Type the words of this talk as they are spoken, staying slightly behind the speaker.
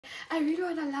I really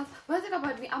want to love. One thing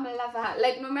about me, I'm a lover.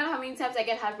 Like, no matter how many times I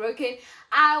get heartbroken,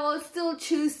 I will still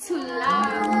choose to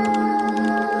love.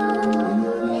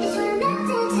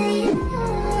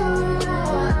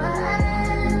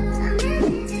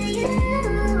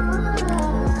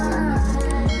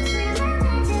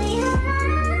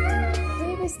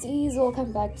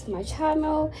 Welcome back to my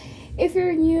channel. If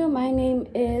you're new, my name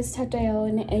is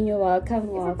Thatoyaone and you're welcome.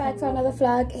 Welcome back for another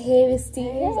vlog. Hey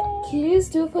besties, please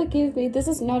do forgive me. This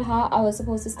is not how I was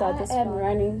supposed to start this vlog. I am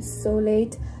running so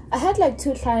late. I had like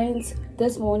 2 clients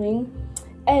this morning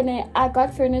and I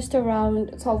got finished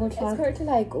around 12 o'clock. It's currently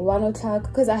like 1 o'clock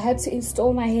because I had to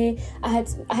install my hair. I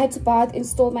had to bath,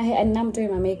 install my hair, and now I'm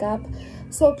doing my makeup.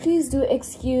 So please do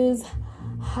excuse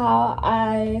how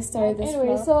I started this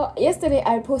vlog. So yesterday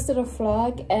I posted a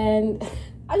vlog and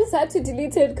I just had to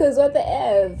delete it because what the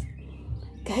F,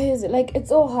 guys, like it's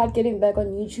so hard getting back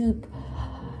on YouTube.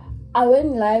 I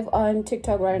went live on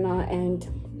TikTok right now and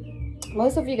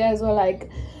most of you guys were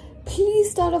like, please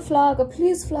start a vlog,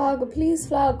 please vlog, please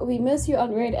vlog, we miss you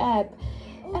on Red app.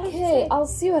 Okay, I'll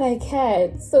see what I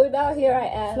can. So now here I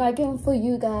am vlogging for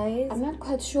you guys. I'm not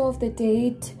quite sure of the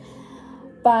date,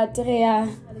 but yeah,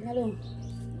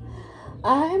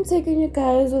 I am taking you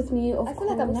guys with me. I feel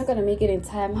like I'm not gonna make it in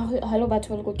time.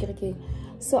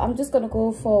 So I'm just gonna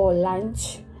go for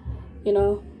lunch, you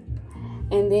know,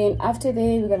 and then after that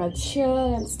we're gonna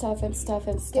chill and stuff.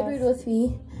 Get ready with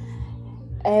me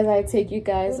as I take you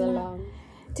guys along.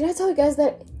 Did I tell you guys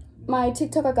that my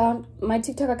TikTok account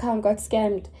got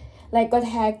scammed, like got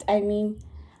hacked? I mean,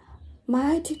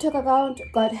 my TikTok account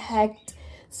got hacked,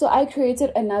 so I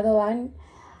created another one.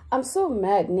 I'm so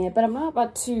mad, but I'm not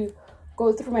about to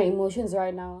go through my emotions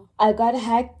right now. I got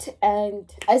hacked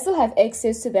and I still have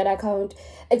access to that account.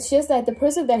 It's just that the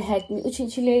person that hacked me,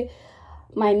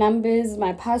 my numbers,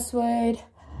 my password,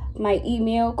 my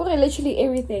email, literally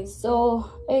everything.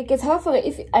 So it gets hard for it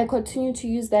if I continue to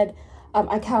use that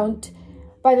account.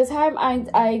 By the time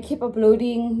I keep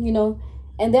uploading, you know,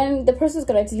 and then the person's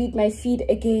gonna delete my feed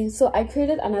again. So I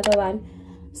created another one.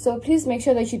 So please make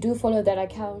sure that you do follow that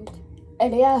account.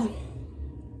 And yeah,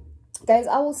 guys,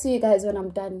 I will see you guys when I'm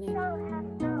done.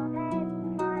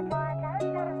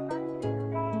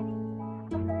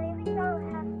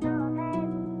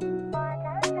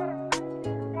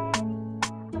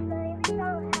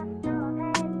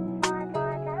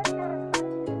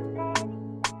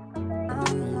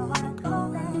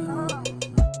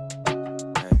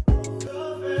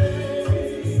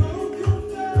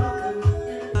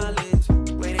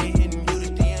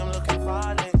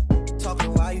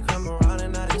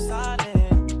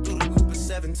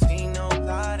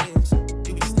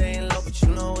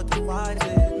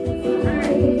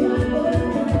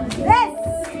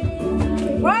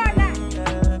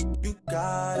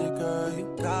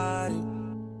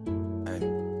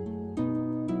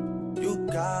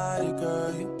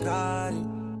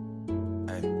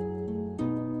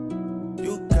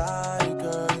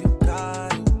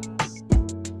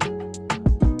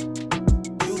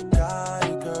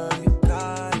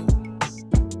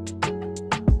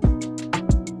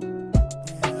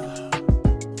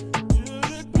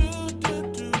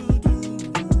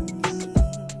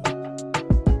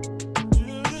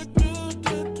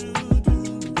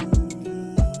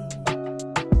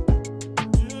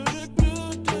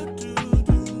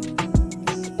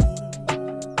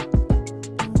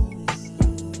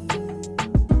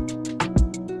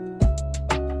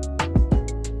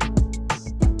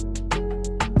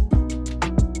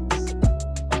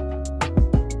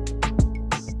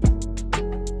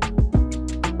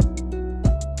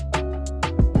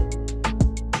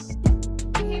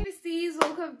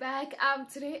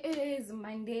 Today is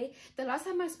Monday. The last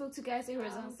time I spoke to you guys, it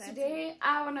was on Saturday. Today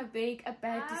I want to make a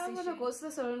bad decision. I want to go to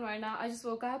the salon right now. I just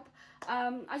woke up.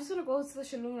 I just want to go to the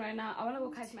salon right now. I want to go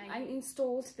cut my hair. I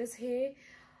installed this hair.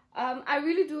 I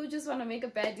really do just want to make a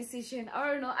bad decision.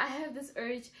 I don't know, I have this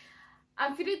urge.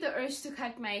 I'm feeling the urge to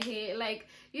cut my hair. Like,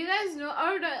 you guys know, I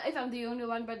don't know if I'm the only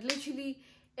one, but literally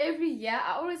every year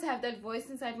I always have that voice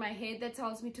inside my head that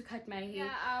tells me to cut my hair.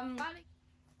 Yeah,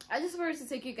 I just wanted to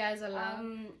take you guys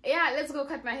along. Yeah, let's go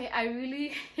cut my hair. I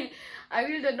really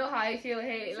don't know how I feel.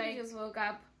 Hey, like, I just woke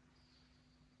up.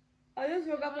 I just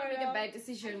woke up and make a bad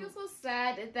decision. I feel so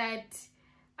sad that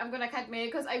I'm gonna cut my hair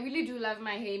because I really do love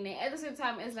my hair. At the same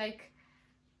time, it's like,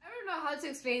 I don't know how to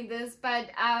explain this, but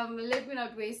let me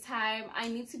not waste time. I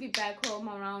need to be back home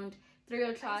around 3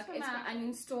 o'clock. It's gonna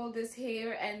uninstall this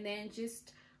hair and then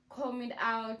just comb it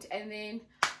out, and then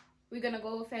we're gonna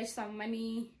go fetch some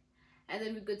money. And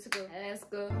then we're good to go. Let's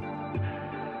go.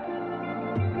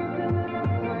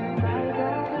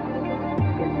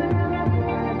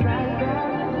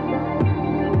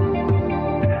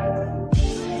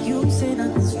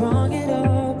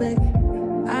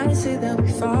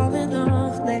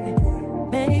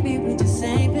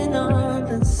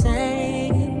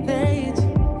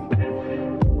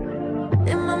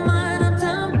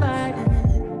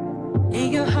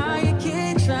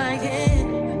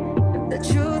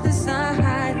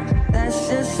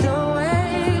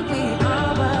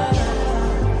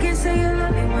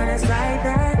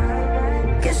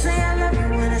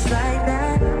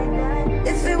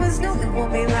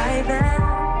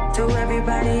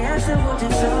 answer will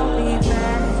just hold me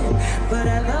back. But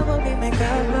I love when we make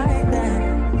up like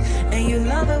that. And you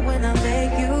love it when I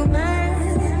make you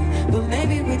mad. But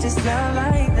maybe we just love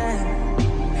like that.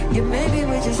 Yeah, maybe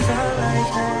we just love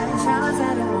like that. Times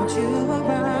I don't want you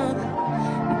around.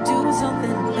 You do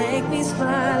something to make me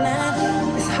smile.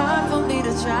 And it's hard for me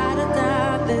to try to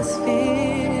stop this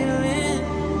feeling.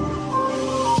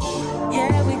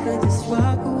 Yeah, we could just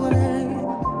walk away.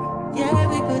 Yeah,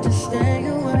 we could just stay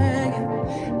away.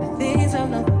 The things I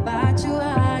love about you,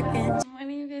 I can't.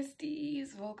 Morning,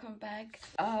 besties. Welcome back.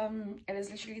 It is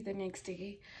literally the next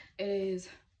day. It is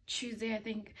Tuesday, I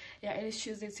think. Yeah, it is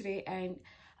Tuesday today, and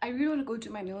I really want to go do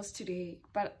my nails today,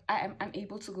 but I am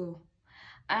unable to go.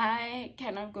 I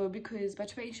cannot go because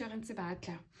but insurance.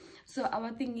 So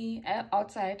our thingy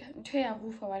outside,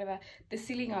 roof or whatever, the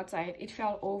ceiling outside, it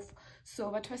fell off.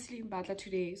 So but was sleeping battle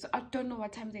today. So I don't know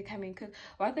what time they're coming, because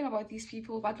one thing about these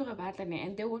people,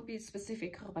 and they won't be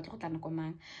specific.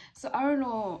 So I don't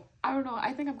know.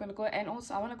 I think I'm gonna go, and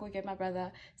also I wanna go get my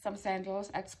brother some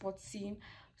sandals at Sports Scene.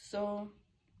 So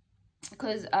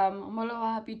because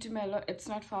Moloa Bitumelo, it's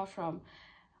not far from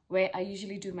where I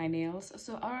usually do my nails.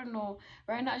 So I don't know.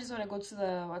 Right now I just want to go to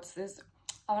the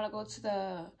I want to go to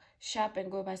the shop and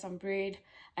go buy some bread,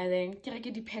 and then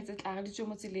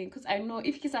because I know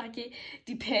if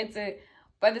depends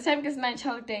by the time it's 9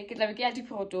 child day,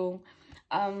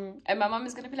 and my mom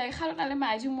is gonna be like, so I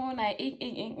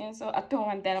don't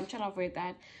want that. I'm trying to avoid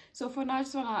that. So for now I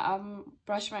just wanna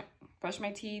brush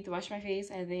my teeth, wash my face,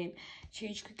 and then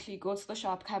change quickly, go to the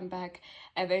shop, come back,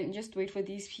 and then just wait for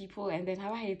these people. And then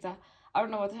I don't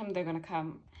know what time they're gonna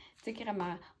come.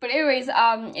 But anyways,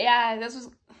 yeah,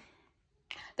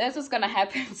 that's what's gonna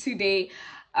happen today.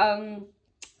 I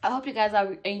hope you guys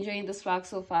are enjoying this vlog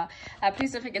so far.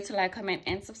 Please don't forget to like, comment,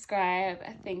 and subscribe.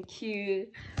 Thank you.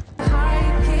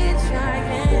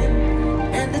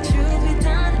 And the truth we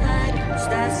done like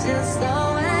that's just the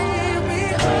way we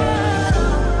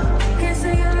are. Can't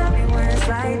say you love me when it's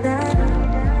like that.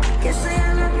 Can't say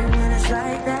I love you when it's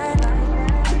like that.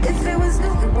 If it was new,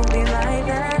 it won't be like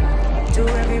that. To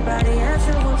everybody else,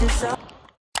 it will just show.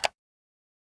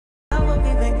 I want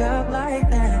me make up like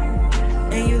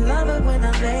that. And you love it when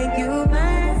I make you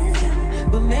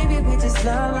mad. But maybe we just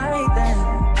love like that.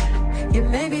 Yeah,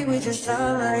 maybe we just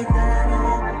love like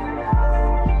that.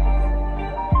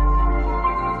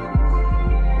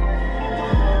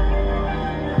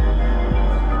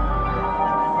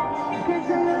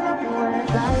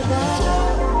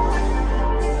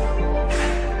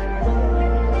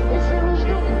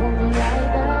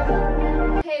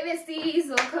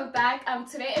 Welcome back.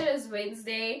 Today it is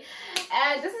Wednesday,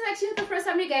 and this is actually the first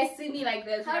time you guys see me like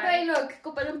this. How do I look?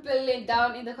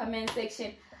 Down in the comment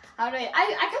section. How do I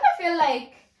kind of feel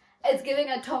like it's giving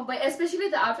a tomboy, especially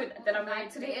the outfit that I'm wearing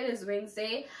today. It is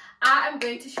Wednesday. I am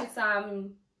going to shoot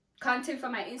some content for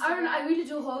my Instagram. I don't know, I really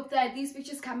do hope that these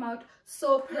pictures come out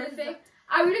so perfect.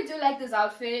 I really do like this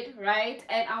outfit, right?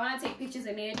 And I want to take pictures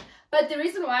in it. But the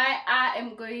reason why I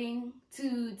am going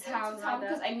to town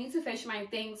because I need to fetch my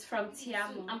things from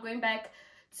Thatoyaone. I'm going back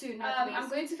to I'm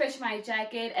going to fetch my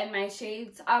jacket and my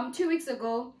shades. 2 weeks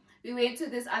ago we went to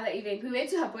this other event. We went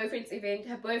to her boyfriend's event.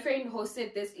 Her boyfriend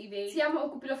hosted this event.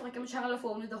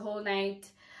 Thatoyaone the whole night,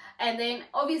 and then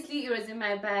obviously it was in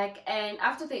my bag. And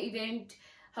after the event,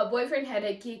 her boyfriend had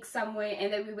a gig somewhere,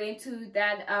 and then we went to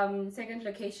that second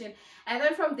location, and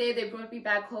then from there they brought me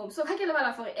back home. So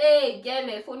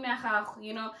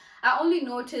you know, I only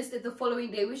noticed it the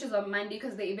following day, which was on Monday,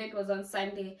 because the event was on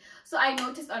Sunday. So I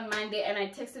noticed on Monday, and I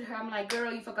texted her. I'm like,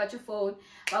 girl, you forgot your phone,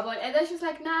 and then she's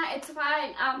like, nah, it's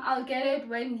fine, I'll get it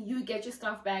when you get your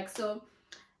stuff back. So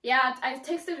yeah, I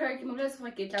texted her,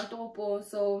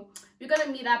 so we're gonna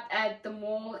meet up at the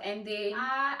mall. And then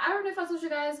I don't know if I told you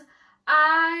guys,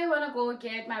 I want to go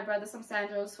get my brother some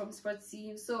sandals from Sports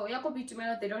Scene. So Yako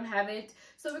Bitumelo, they don't have it,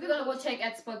 so we're gonna go check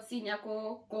at Sports Scene,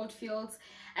 Yako Goldfields.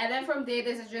 And then from there,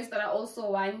 there's a dress that I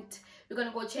also want. We're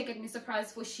gonna go check at Mr.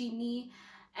 Price for Shini.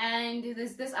 And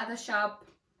there's this other shop,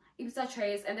 Ibsa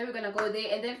Trace, and then we're gonna go there.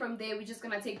 And then from there, we're just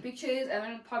gonna take pictures, and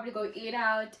then probably go eat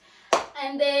out.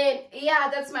 And then yeah,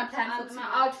 that's my plan for my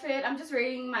outfit. I'm just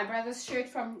wearing my brother's shirt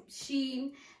from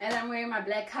Shein, and I'm wearing my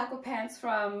black cargo pants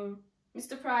from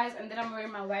Mr. Price, and then I'm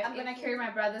wearing my white. I'm gonna carry my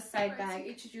brother's side bag to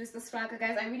introduce this vlog,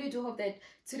 guys. I really do hope that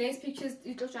today's pictures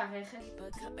but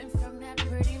coming from that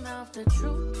pretty mouth, the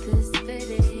truth is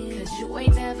fitting. Cause you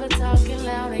ain't never talking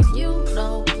loud, and you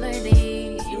know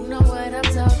plenty. You know what I'm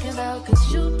talking about,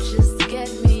 cause you just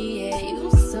get me. Yeah, you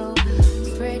so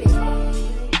pretty.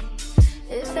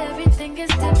 If everything is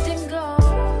dipped in gold,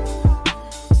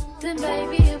 then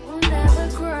baby it will never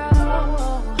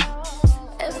grow.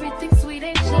 Everything sweet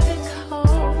ain't sugar.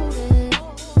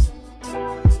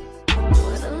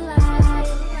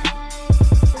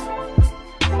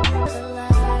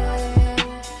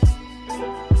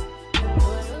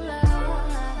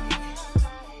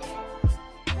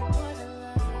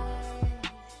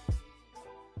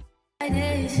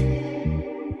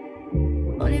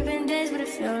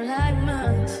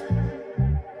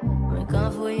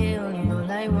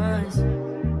 once.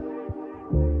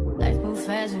 Life move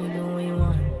fast when you do what you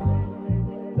want.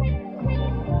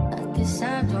 At this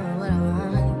time, doing what I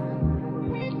want.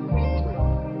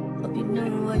 Hope you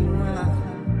doing what you want.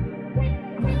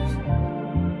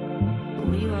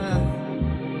 What you want.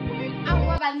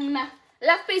 Awa banna.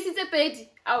 La face is a bed.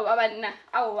 Awa banna.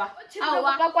 Awa.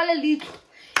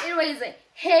 Anyways,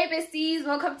 hey besties,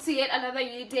 welcome to yet another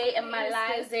new day in my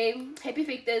life. Thursday. Happy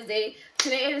fake Thursday.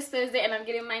 Today it is Thursday and I'm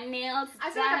getting my nails done. I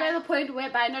feel like I'm at the point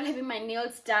where by not having my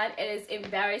nails done, it is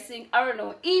embarrassing. I don't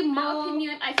know. In my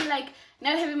opinion, I feel like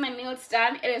not having my nails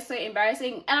done, it is so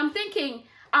embarrassing. And I'm thinking,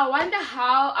 I wonder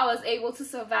how I was able to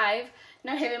survive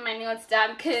not having my nails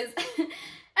done, because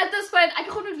at this point, I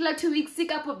can't do like 2 weeks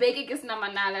sick up or baking is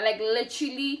namanala. Like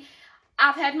literally,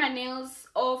 I've had my nails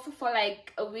off for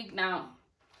like a week now.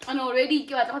 And already,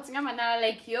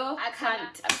 like, yo, I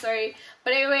can't. I'm sorry.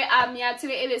 But anyway, yeah,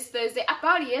 today it is Thursday.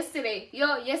 About yesterday.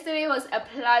 Yo, yesterday was a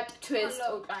plot twist.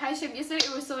 Hi, Shim. Yesterday it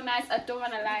was so nice. I don't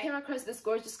want to lie. I came across this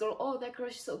gorgeous girl. Oh, that girl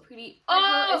is so pretty. Oh,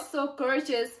 that girl is so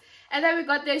gorgeous. And then we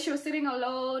got there. She was sitting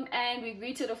alone. And we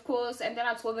greeted, of course. And then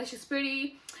I told her she's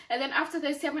pretty. And then after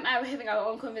this, Sam and I were having our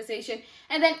own conversation.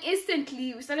 And then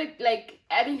instantly, we started, like,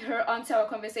 adding her onto our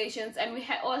conversations. And we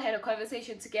all had a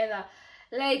conversation together.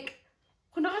 Like,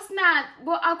 we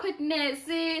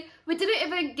didn't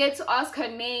even get to ask her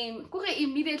name.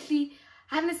 Immediately,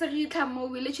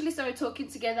 we literally started talking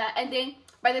together. And then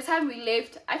by the time we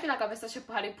left, I feel like I was such a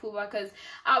party pooper because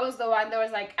I was the one that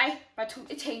was like, and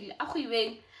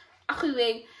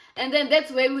then that's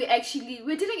when we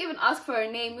didn't even ask for her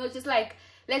name. We were just like,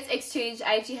 let's exchange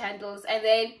IG handles. And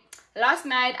then last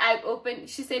night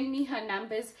she sent me her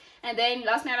numbers. And then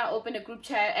last night I opened a group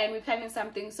chat and we're planning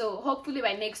something. So hopefully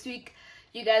by next week,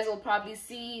 you guys will probably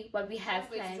see what we have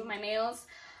planned. To do my nails.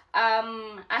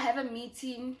 I have a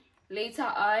meeting later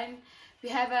on. We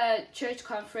have a church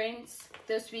conference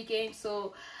this weekend,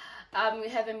 so we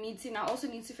have a meeting. I also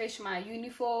need to fetch my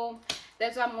uniform.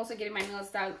 That's why I'm also getting my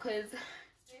nails done, because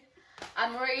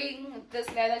I'm wearing this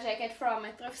leather jacket from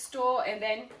a thrift store, and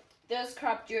then this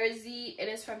crop jersey, it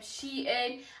is from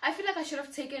Shein. I feel like I should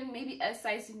have taken maybe a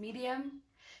size medium,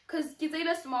 because it's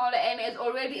a smaller and it's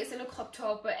already a little crop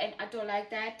top, and I don't like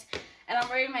that. And I'm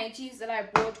wearing my jeans that I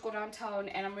bought go downtown,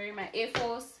 and I'm wearing my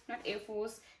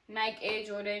Nike Air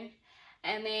Jordan,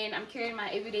 and then I'm carrying my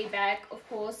everyday bag, of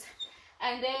course.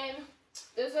 And then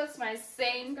this was my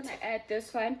scent. I'm gonna add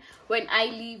this one when I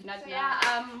leave. Not now. Yeah,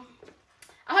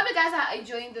 I hope you guys are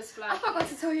enjoying this vlog. I forgot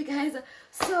to tell you guys.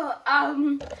 So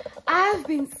I've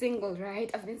been single,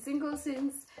 right? I've been single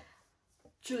since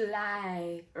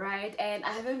July, right? And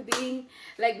I haven't been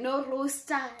like no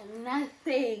roaster,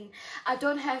 nothing. I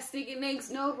don't have sticky links,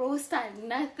 no roaster,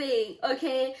 nothing.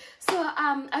 Okay, so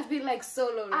I've been like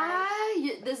solo,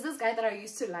 right? There's this guy that I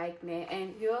used to like,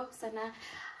 and yo sana.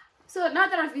 So now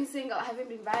that I've been single, I haven't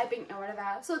been vibing or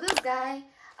whatever. So this guy,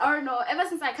 I don't know, ever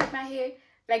since I cut my hair,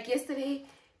 like yesterday,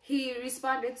 he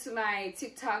responded to my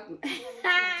TikTok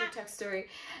story.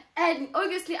 And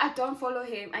obviously I don't follow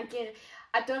him.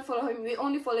 I don't follow him. We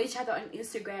only follow each other on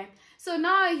Instagram. So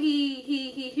now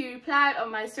he replied on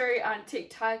my story on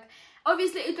TikTok.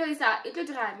 Obviously it was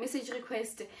a message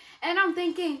request, and I'm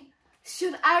thinking,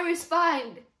 should I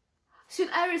respond?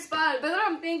 But then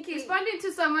I'm thinking, responding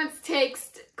to someone's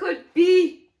text could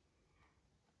be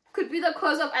the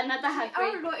cause of another heartbreak.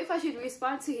 I don't know if I should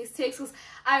respond to his text, because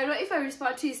I don't know if I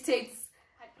respond to his text,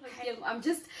 I'm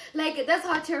just like, that's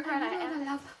how terrified I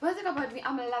am. One thing about me,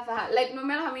 I'm a lover. Like no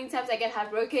matter how many times I get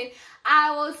heartbroken,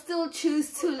 I will still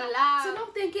choose to love. So now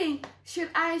I'm thinking, should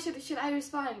I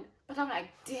respond? But I'm like,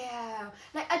 damn,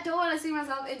 like I don't want to see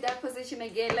myself in that position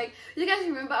again. Like you guys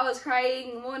remember I was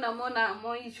crying more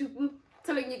YouTube,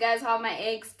 telling you guys how my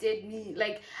ex did me.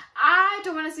 Like I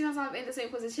don't want to see myself in the same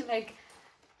position. Like,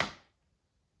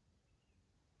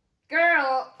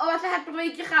 girl, oh, what had to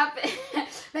make you happy?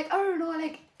 Like I don't know,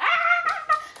 like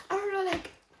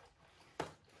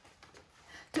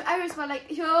do I respond like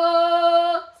yo?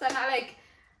 So now like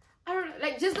I don't know,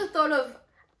 like just the thought of,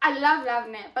 I love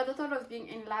but the thought of being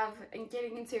in love and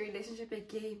getting into a relationship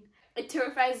again, it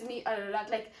terrifies me a lot.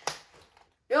 Like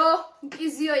yo, so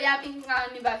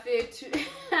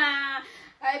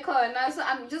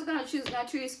I'm just gonna choose not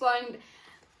to respond.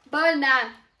 But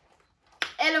nah.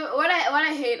 And what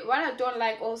I hate, what I don't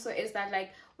like also is that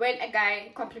like when a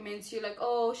guy compliments you, like,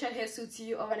 oh, short hair suits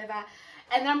you or whatever,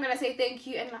 and then I'm gonna say thank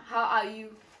you and how are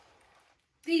you?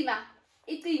 Why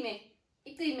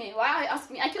are you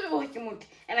asking me? I tell you,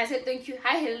 and I said thank you.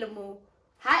 Hi, hello,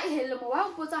 why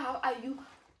how are you?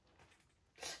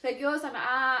 Like yours, and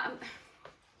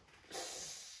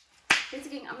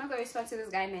basically I'm not gonna respond to this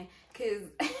guy now, because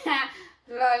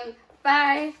Lol.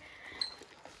 Bye.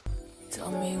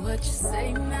 Tell me what you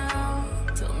say now.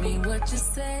 Tell me what you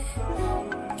say.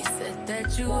 You said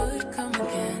that you would come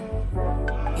again.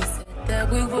 You said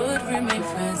that we would remain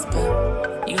friends,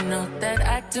 but you know that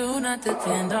I do not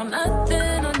depend on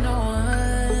nothing or no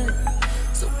one.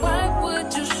 So why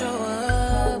would you show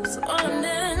up so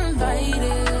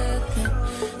uninvited?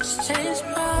 Just change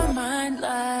my mind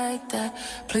like that.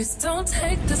 Please don't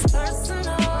take this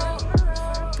personal.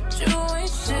 But you ain't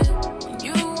shit.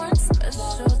 You weren't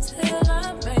special till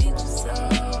I made you so.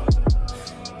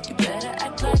 You better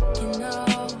act like you know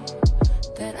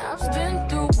that I've been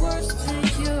through worse to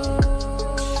you.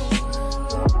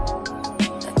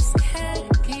 I just can't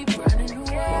keep running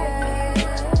away.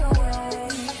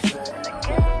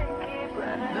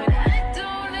 But I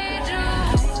don't need you.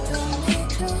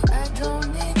 I don't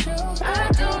need you. I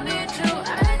don't need you. I don't need you.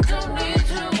 I don't need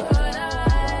you.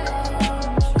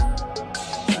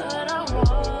 But I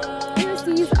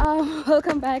want.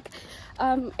 Welcome back.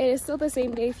 It is still the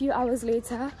same day, a few hours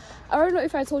later. I don't know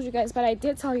if I told you guys, but I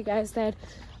did tell you guys that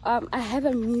I have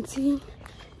a meeting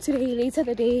today, later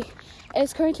the day.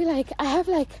 It's currently like I have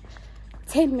like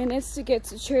 10 minutes to get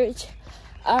to church.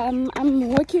 I'm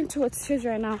walking towards church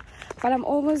right now, but I'm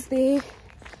almost there.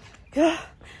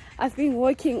 I've been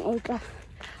walking over.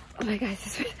 Oh my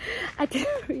gosh, I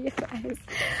didn't realize.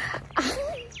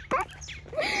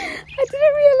 I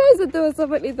didn't realize that there was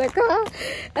someone in the car,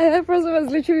 and that person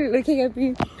was literally looking at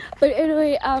me. But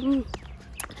anyway,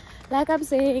 like I'm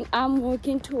saying, I'm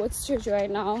walking towards church right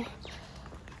now.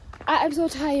 I am so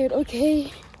tired,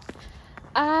 okay?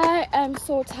 I am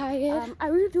so tired. I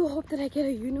really do hope that I get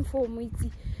a uniform,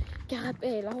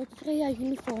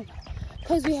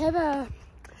 because we have a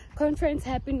conference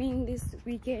happening this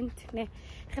weekend.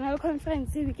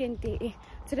 Conference weekend day.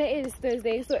 Today is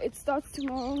Thursday, so it starts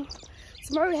tomorrow.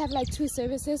 Tomorrow we have like 2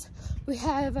 services. We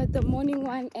have the morning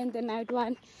one and the night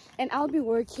one, and I'll be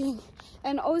working.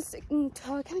 And I was can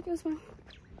I get this one?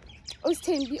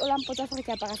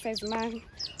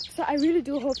 So I really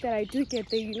do hope that I do get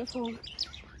the uniform.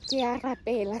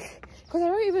 Because I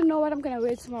don't even know what I'm gonna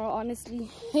wear tomorrow, honestly.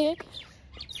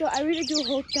 So I really do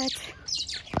hope that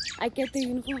I get the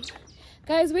uniform.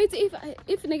 Guys, wait,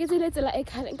 if negative,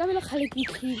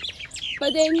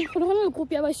 but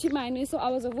then so I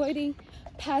was avoiding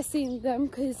passing them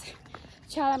because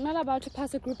I'm not about to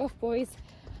pass a group of boys.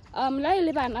 But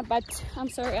I'm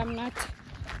sorry, I'm not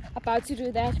about to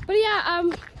do that. But yeah,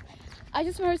 I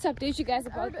just wanted to update you guys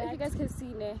about that. If you guys can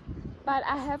see me, but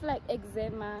I have like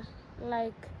eczema,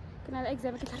 like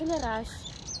rash,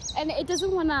 and it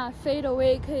doesn't wanna fade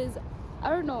away because I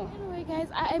don't know. Anyway guys,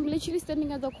 I am literally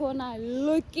standing at the corner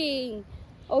looking.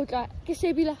 Should I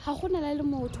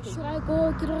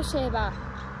go?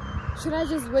 Should I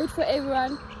just wait for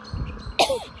everyone?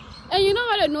 And you know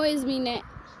what annoys me, ne?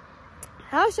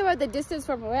 How about the distance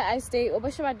from where I stay, or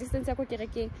about distance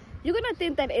you're gonna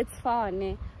think that it's far,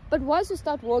 ne? But once you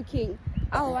start walking,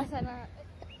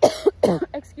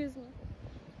 excuse me.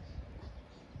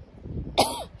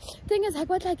 Thing is, I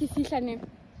got like if you can,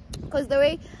 because the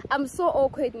way I'm so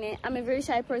awkward, ne? I'm a very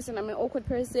shy person. I'm an awkward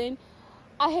person.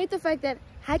 I hate the fact that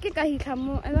and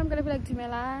I'm gonna be like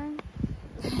Tumela.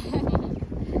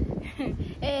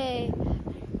 Hey,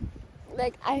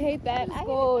 like I hate that.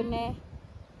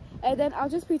 And then I'll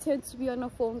just pretend to be on a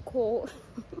phone call.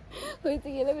 Wait,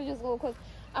 let me just go because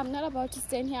I'm not about to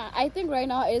stand here. I think right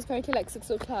now it is currently like 6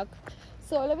 o'clock.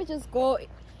 So let me just go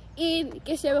in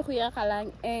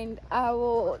and I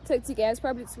will talk to you guys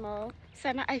probably tomorrow.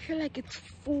 Sana, I feel like it's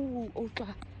full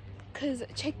over because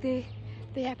check there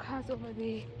are cars over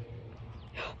there.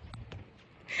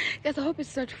 Guys, I hope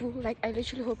it's not full. Like I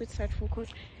literally hope it's not full, because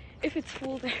if it's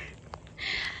full then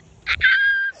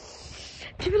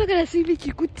people are gonna see me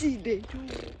kikutide.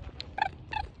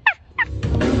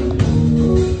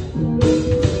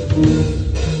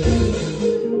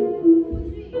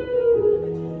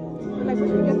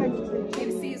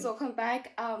 Welcome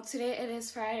back. Today it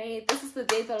is Friday. This is the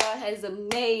day the Lord has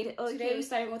made. Today we're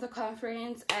starting with a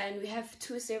conference, and we have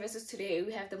 2 services today.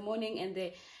 We have the morning and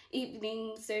the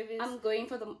evening service. I'm going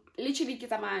for the literally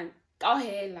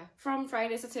from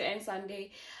Friday, Saturday, and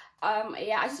Sunday.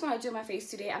 Yeah, I just want to do my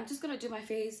face today. I'm just gonna do my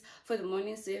face for the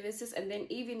morning services, and then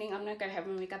evening I'm not gonna have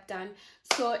my makeup done.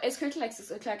 So it's currently like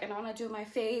 6 o'clock, and I want to do my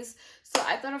face. So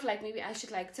I thought of like maybe I should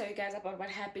like tell you guys about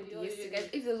what happened yesterday. Guys,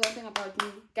 if there's one thing about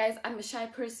me, guys, I'm a shy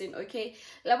person. Okay,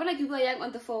 like people are young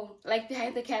on the phone, like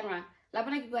behind the camera. Like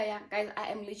people are young, guys. I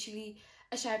am literally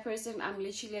a shy person. I'm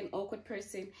literally an awkward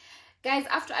person. Guys,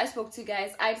 after I spoke to you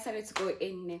guys, I decided to go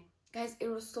in. Guys, it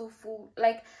was so full.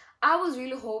 Like I was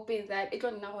really hoping that it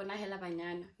was now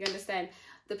you understand,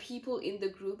 the people in the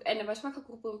group, and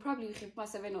probably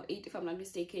 7 or 8 if I'm not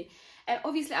mistaken. And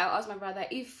obviously I asked my brother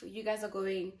if you guys are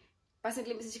going. It's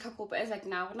like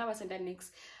now I send that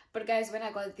next. But guys, when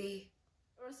I got there, it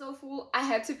was so full. I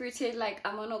had to pretend like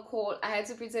I'm on a call. I had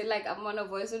to pretend like I'm on a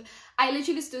voice. I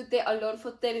literally stood there alone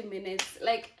for 30 minutes.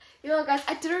 Like, guys,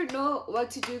 I didn't know what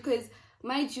to do because,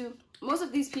 mind you, most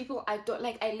of these people I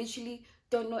literally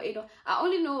don't know. I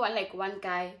only know one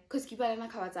guy because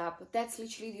that's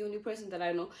literally the only person that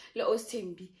I know.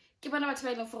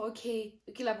 Okay.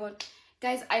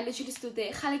 Guys, I literally stood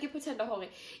there.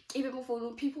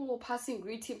 People were passing,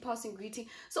 greeting.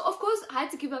 So of course I had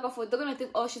to give back a phone. They're gonna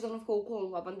think, oh, she's on a phone call.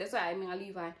 That's why I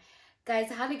leave her.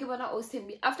 Guys, after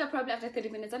 30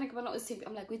 minutes, I'm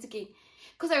like, wait again.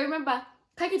 Because I remember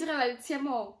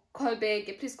call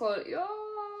back, please call.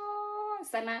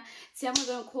 Sana Tiama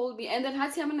gonna call me, and then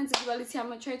Tiama and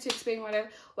Tiama tried to explain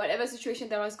whatever situation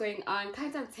that was going on.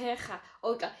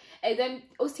 And then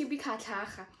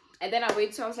and then I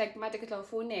wait, so I was like, and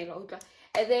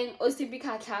then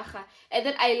and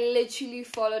then I literally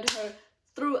followed her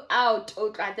throughout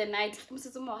the night.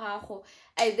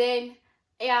 And then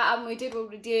we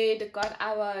did, got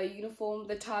our uniform,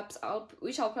 the tops up,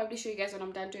 which I'll probably show you guys when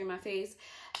I'm done doing my face.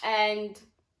 And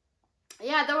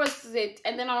yeah, that was it.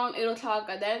 And then around 8 o'clock,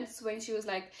 that's when she was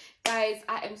like, guys,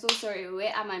 I am so sorry,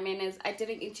 where are my manners? I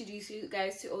didn't introduce you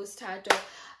guys to Ostato.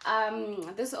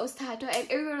 This Ostato, and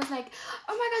everyone was like,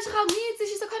 oh my gosh,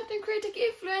 she's a content creator,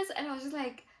 influencer. And I was just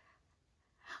like,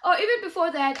 oh, even before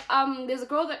that, there's a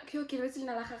girl that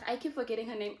I keep forgetting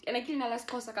her name, and I keep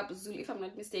Zulu if I'm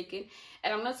not mistaken,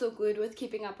 and I'm not so good with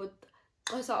keeping up with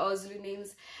also Zulu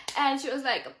names. And she was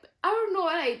like, I don't know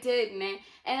what I did, man.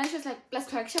 And she was like,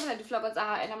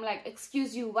 and I'm like,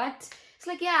 excuse you, what? It's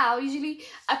like, yeah,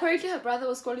 apparently her brother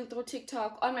was scrolling through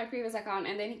TikTok on my previous account,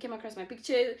 and then he came across my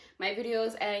pictures, my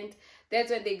videos, and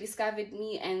that's when they discovered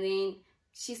me. And then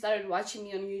she started watching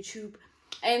me on YouTube.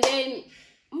 And then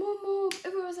Momo,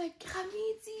 everyone was like,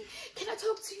 Khamiti, can I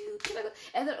talk to you?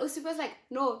 And then Osi was like,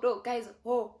 no, guys,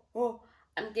 I'm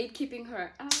gatekeeping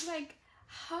her. And I was like,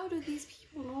 how do these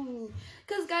people know me?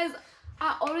 Because guys,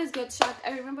 I always get shocked.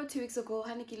 I remember 2 weeks ago,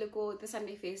 the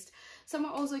Sunday Feast,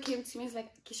 someone also came to me and was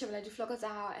like,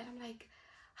 and I'm like,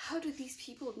 how do these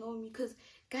people know me? Because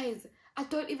guys, I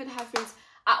don't even have friends.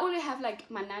 I only have like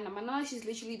Manana, she's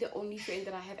literally the only friend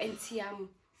that I have, and Tiam.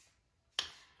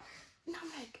 And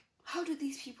I'm like, how do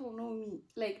these people know me?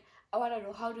 Like, I want to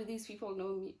know, how do these people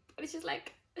know me? But it's just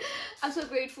like, I'm so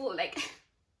grateful, like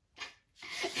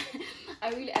I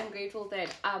really am grateful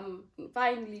that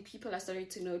finally people are starting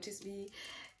to notice me.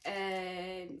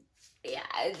 And yeah,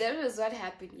 that was what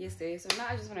happened yesterday. So now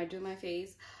I just want to do my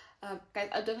face. Guys,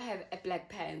 I don't have a black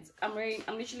pants. I'm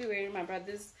literally wearing my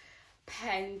brother's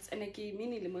pants, and again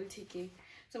mini limol tiki.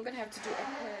 So I'm gonna have to do a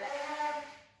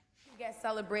You get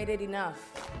celebrated enough.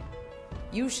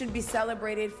 You should be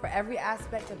celebrated for every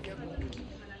aspect of your life.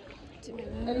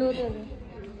 Hello,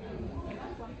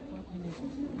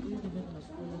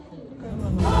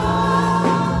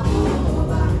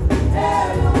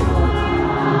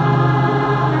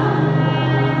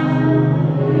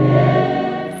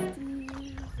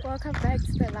 welcome back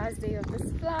to the last day of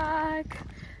this vlog.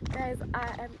 Guys,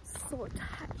 I am so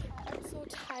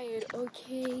tired.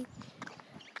 Okay,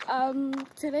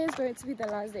 today is going to be the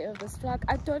last day of this vlog.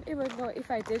 I don't even know if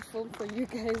I did film for you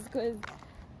guys because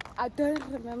I don't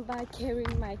remember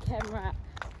carrying my camera.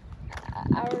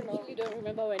 I really don't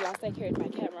remember when last I carried my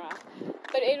camera.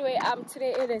 But anyway,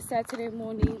 today it is Saturday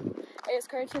morning. It's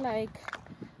currently like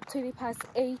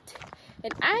 8:20,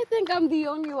 and I think I'm the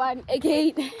only one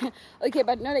again. Okay,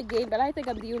 but not again, but I think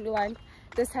I'm the only one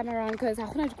this time around because I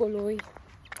want to go low.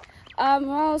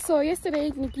 Well, so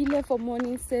yesterday Nikki left for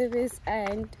morning service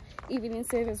and evening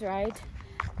service, right?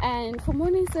 And for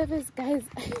morning service, guys,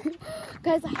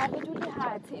 guys, I had it really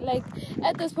hard. Like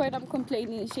at this point, I'm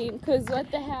complaining, shame, because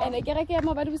what the hell? And I get like 5:30, and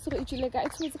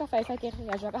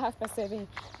 7:30.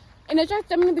 And I tried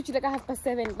to like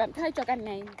 7:30, but I tried at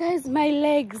 9. Guys, my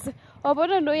legs.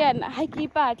 I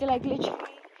keep like literally.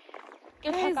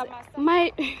 Guys,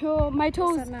 my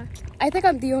toes. I think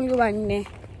I'm the only one.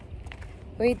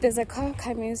 Wait, there's a car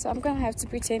coming, so I'm gonna have to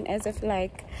pretend as if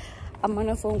like I'm on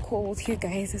a phone call with you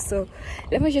guys. So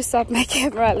let me just stop my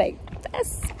camera like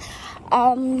this.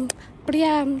 But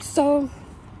yeah, so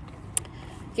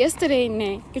yesterday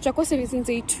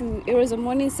it was a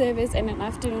morning service and an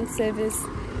afternoon service.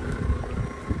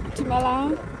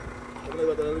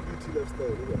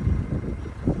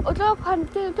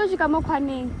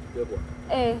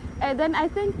 And then I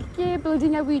think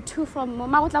building a V2 from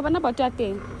Mama.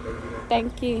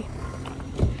 Thank you.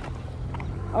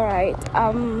 All right.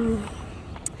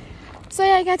 So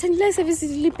yeah, I got a service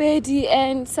petty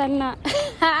and sana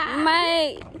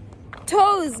my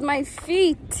toes, my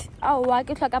feet. Oh, I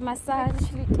could talk a massage.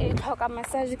 Talk a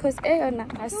massage because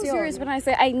I'm so serious when I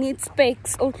say I need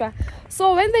specs.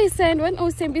 So when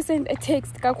Osembi sent a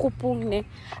text,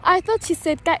 I thought she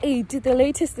said 8. The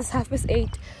latest is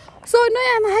 8:30. So no,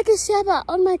 I'm haki shaba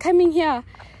on my coming here.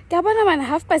 Gabana man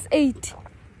 8:30.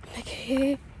 Like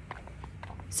hey.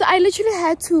 So I literally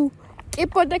had to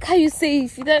keep on like how you say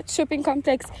that shopping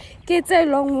complex. Get a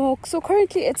long walk. So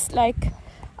currently it's like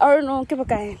I don't know,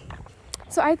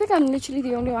 so I think I'm literally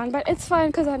the only one, but it's fine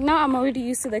because now I'm already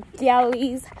used to the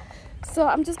galleys. So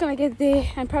I'm just gonna get there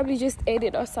and probably just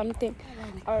edit or something.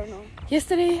 I don't know.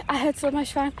 Yesterday I had so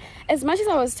much fun. As much as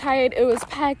I was tired, it was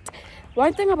packed.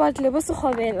 One thing about Lebo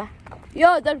Sukhovela,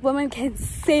 yo, that woman can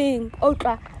sing.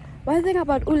 One thing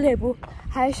about Ulebu,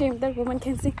 high shame, that woman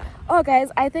can sing. Oh guys,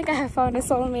 I think I have found a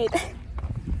soulmate.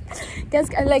 Guys,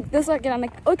 like this one, I'm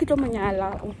like, oh, the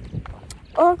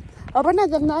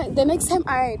next time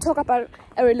I talk about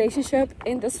a relationship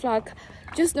in this vlog,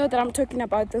 just know that I'm talking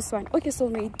about this one. Okay,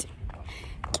 soulmate.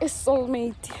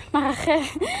 Soulmate. I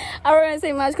don't want to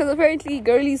say much because apparently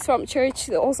girlies from church,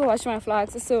 they also watch my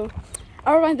vlogs, so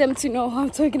I don't want them to know who I'm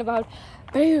talking about.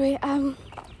 But anyway,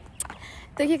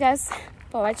 thank you guys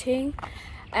for watching,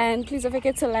 and please don't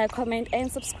forget to like, comment, and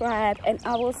subscribe, and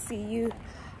I will see you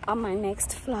on my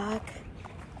next vlog.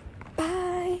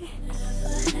 Bye.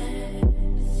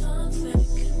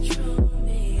 Control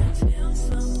me, I feel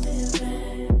something.